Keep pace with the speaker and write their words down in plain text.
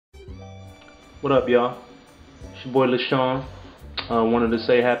What up, y'all? It's your boy LaShawn. Wanted to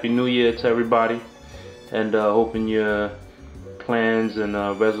say Happy New Year to everybody, and hoping your plans and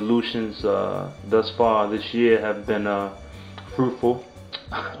resolutions thus far this year have been fruitful.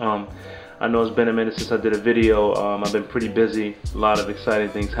 I know it's been a minute since I did a video. I've been pretty busy, a lot of exciting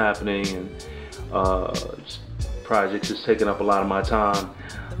things happening, and projects just taking up a lot of my time.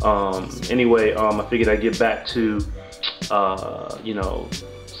 Anyway, I figured I'd get back to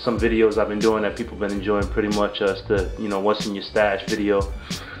some videos I've been doing that people have been enjoying pretty much, as the what's in your stash video.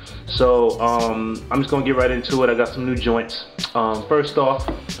 So I'm just gonna get right into it. I got some new joints. First off,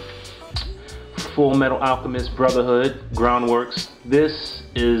 Full Metal Alchemist Brotherhood Groundworks. This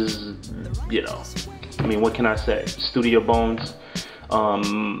is, I mean, what can I say? Studio Bones.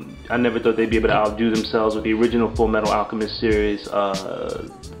 I never thought they'd be able to outdo themselves with the original Full Metal Alchemist series,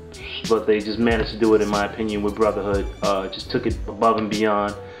 but they just managed to do it, in my opinion, with Brotherhood. Just took it above and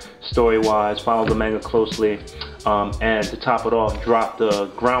beyond, story-wise, followed the manga closely, and to top it off, dropped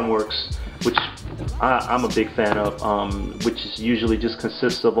Groundworks, which I'm a big fan of, which is usually just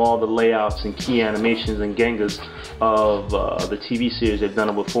consists of all the layouts and key animations and gengas of the TV series. They've done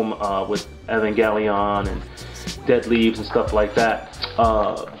it with Evangelion and Dead Leaves and stuff like that.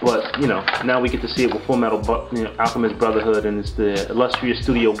 But now we get to see it with Full Metal Alchemist Brotherhood, and it's the illustrious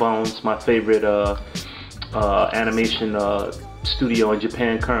Studio Bones, my favorite animation studio in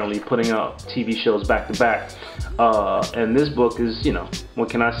Japan, currently putting out TV shows back to back. And this book is, what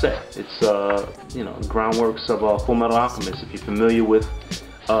can I say? It's groundworks of Full Metal Alchemist. If you're familiar with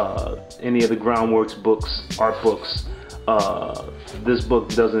any of the groundworks books, art books, this book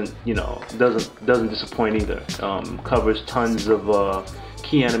doesn't disappoint either. Covers tons of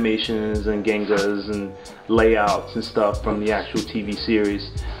key animations and gengas and layouts and stuff from the actual TV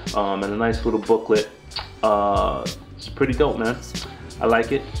series, and a nice little booklet. It's pretty dope, man. I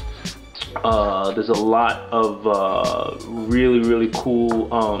like it. There's a lot of really cool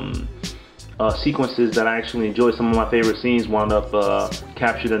sequences that I actually enjoy. Some of my favorite scenes wound up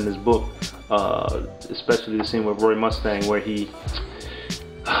captured in this book, especially the scene with Roy Mustang where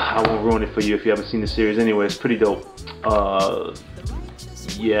I won't ruin it for you if you haven't seen the series. Anyway, it's pretty dope.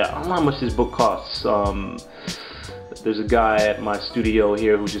 Yeah, I don't know how much this book costs. There's a guy at my studio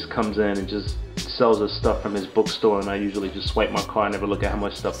here who just comes in and just sells us stuff from his bookstore, and I usually just swipe my card, never look at how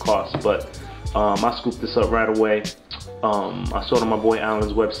much stuff costs. But I scooped this up right away. I saw it on my boy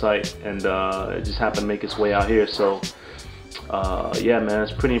Alan's website, and it just happened to make its way out here. So yeah, man,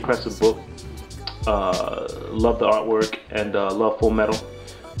 it's a pretty impressive book. Love the artwork, and love Full Metal.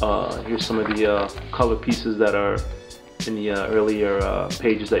 Here's some of the color pieces that are in the earlier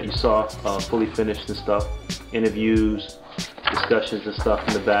pages that you saw, fully finished and stuff. Interviews, discussions and stuff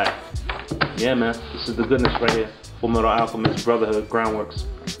in the back. Yeah, man, this is the goodness right here. Full Metal Alchemist Brotherhood Groundworks.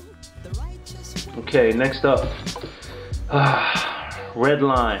 Okay, next up, Red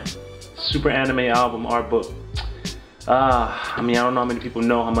Line, Super Anime Album Art Book. I mean, I don't know how many people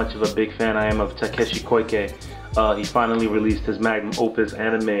know how much of a big fan I am of Takeshi Koike. He finally released his magnum opus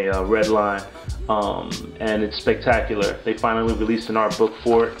anime, Red Line, and it's spectacular. They finally released an art book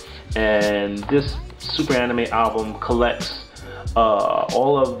for it, and this Super Anime album collects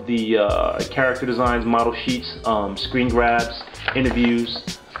all of the character designs, model sheets, screen grabs,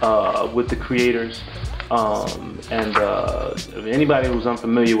 interviews with the creators, and anybody who's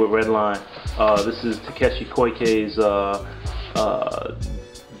unfamiliar with Red Line, this is Takeshi Koike's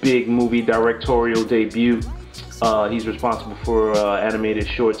big movie directorial debut. He's responsible for animated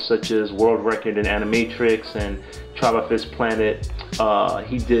shorts such as World Record and Animatrix and Tribe of Fist Planet.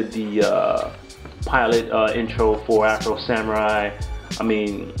 He did the pilot intro for Afro Samurai. I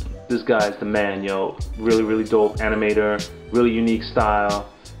mean, this guy's the man, yo. Really dope animator, really unique style.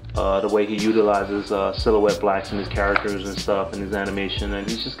 The way he utilizes silhouette blacks in his characters and stuff in his animation, and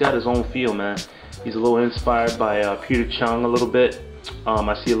he's just got his own feel, man. He's a little inspired by Peter Chung a little bit.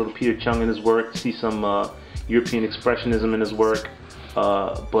 I see a little Peter Chung in his work, see some European expressionism in his work,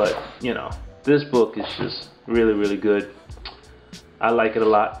 but this book is just really good. I like it a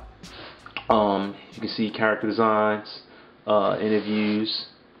lot. You can see character designs, interviews,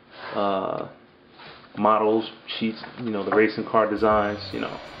 models, sheets, the racing car designs,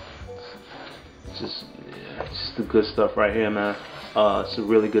 just the good stuff right here, man. It's a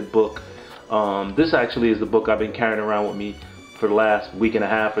really good book. This actually is the book I've been carrying around with me for the last week and a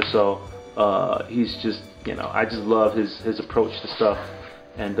half or so. He's just, I just love his approach to stuff.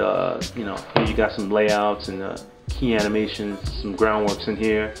 And here you got some layouts and key animations, some groundworks in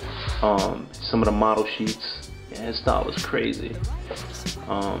here, some of the model sheets. Yeah, his style was crazy.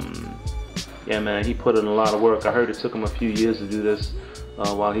 Yeah, man, he put in a lot of work. I heard it took him a few years to do this.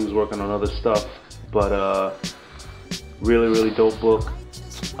 while he was working on other stuff. But really dope book.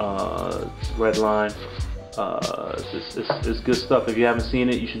 Red Line. It's good stuff. If you haven't seen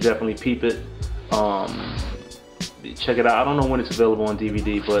it, you should definitely peep it. Check it out. I don't know when it's available on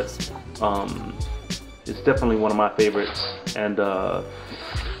DVD, but it's definitely one of my favorites. And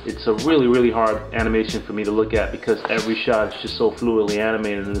it's a really hard animation for me to look at because every shot is just so fluidly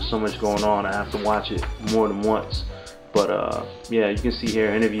animated and there's so much going on. I have to watch it more than once. But yeah, you can see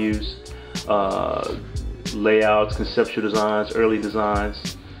here interviews, layouts, conceptual designs, early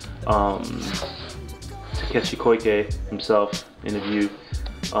designs. Takeshi Koike himself interviewed.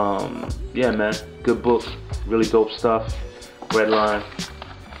 Yeah, man, good book, really dope stuff. Red Line,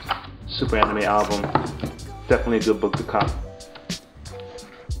 Super Anime album, definitely a good book to cop.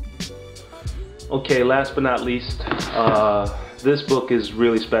 Okay, last but not least, this book is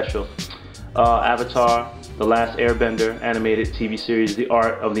really special. Avatar, The Last Airbender animated TV series, The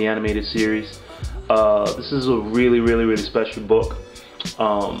Art of the Animated Series. This is a really special book.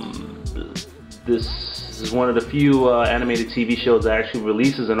 This is one of the few animated TV shows that actually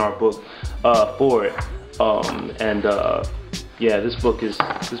releases an art book for it. Yeah, this book is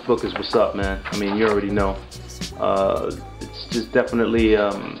what's up, man. I mean, you already know. It's just definitely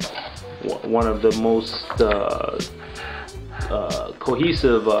one of the most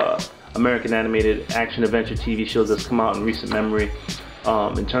cohesive American animated action adventure TV shows that's come out in recent memory.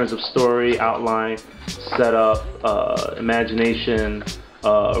 In terms of story, outline, setup, imagination,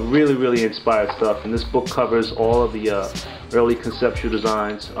 really inspired stuff. And this book covers all of the early conceptual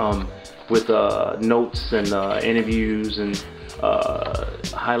designs with notes and interviews and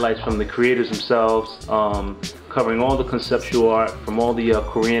highlights from the creators themselves, covering all the conceptual art from all the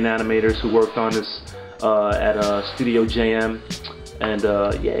Korean animators who worked on this at Studio JM. And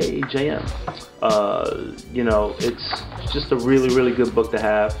yay, JM. You know, it's just a really good book to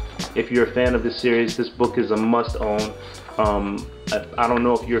have. If you're a fan of this series, this book is a must own. I don't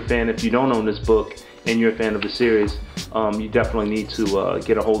know if you're a fan, if you don't own this book and you're a fan of the series, you definitely need to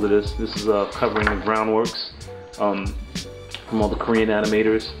get a hold of this. This is covering the groundworks from all the Korean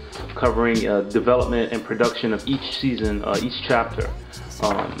animators, covering development and production of each season, each chapter.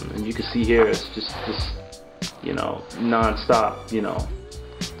 And you can see here, it's just you know, non-stop, you know,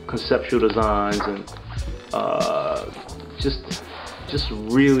 conceptual designs and just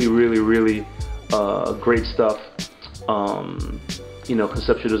really great stuff. You know,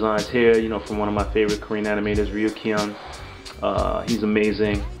 conceptual designs here, you know, from one of my favorite Korean animators, Ryu Kyung. He's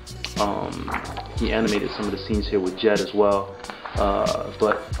amazing. He animated some of the scenes here with Jet as well.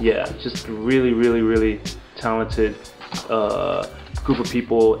 But yeah, just really talented group of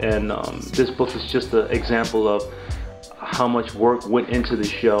people, and this book is just an example of how much work went into the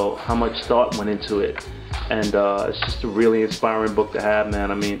show, how much thought went into it, and it's just a really inspiring book to have, man.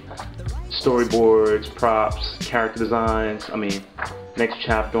 I mean, storyboards, props, character designs. I mean, next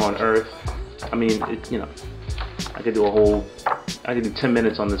chapter on Earth. I mean, you know, I could do 10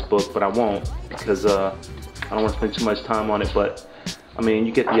 minutes on this book, but I won't because I don't want to spend too much time on it. But I mean,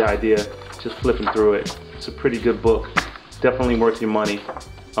 you get the idea. Just flipping through it. It's a pretty good book. Definitely worth your money.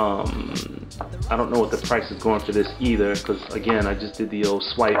 I don't know what the price is going for this either, because again, I just did the old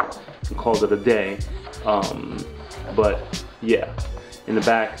swipe and called it a day. But yeah, in the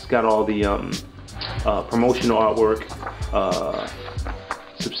back it's got all the promotional artwork,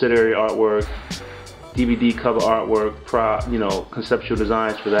 subsidiary artwork, DVD cover artwork, you know, conceptual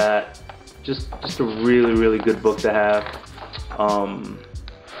designs for that. Just a really good book to have.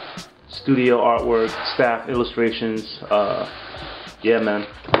 Studio artwork, staff illustrations. Yeah, man.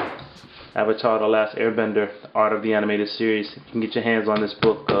 Avatar: The Last Airbender, The Art of the Animated Series. If you can get your hands on this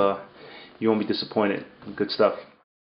book, you won't be disappointed. Good stuff.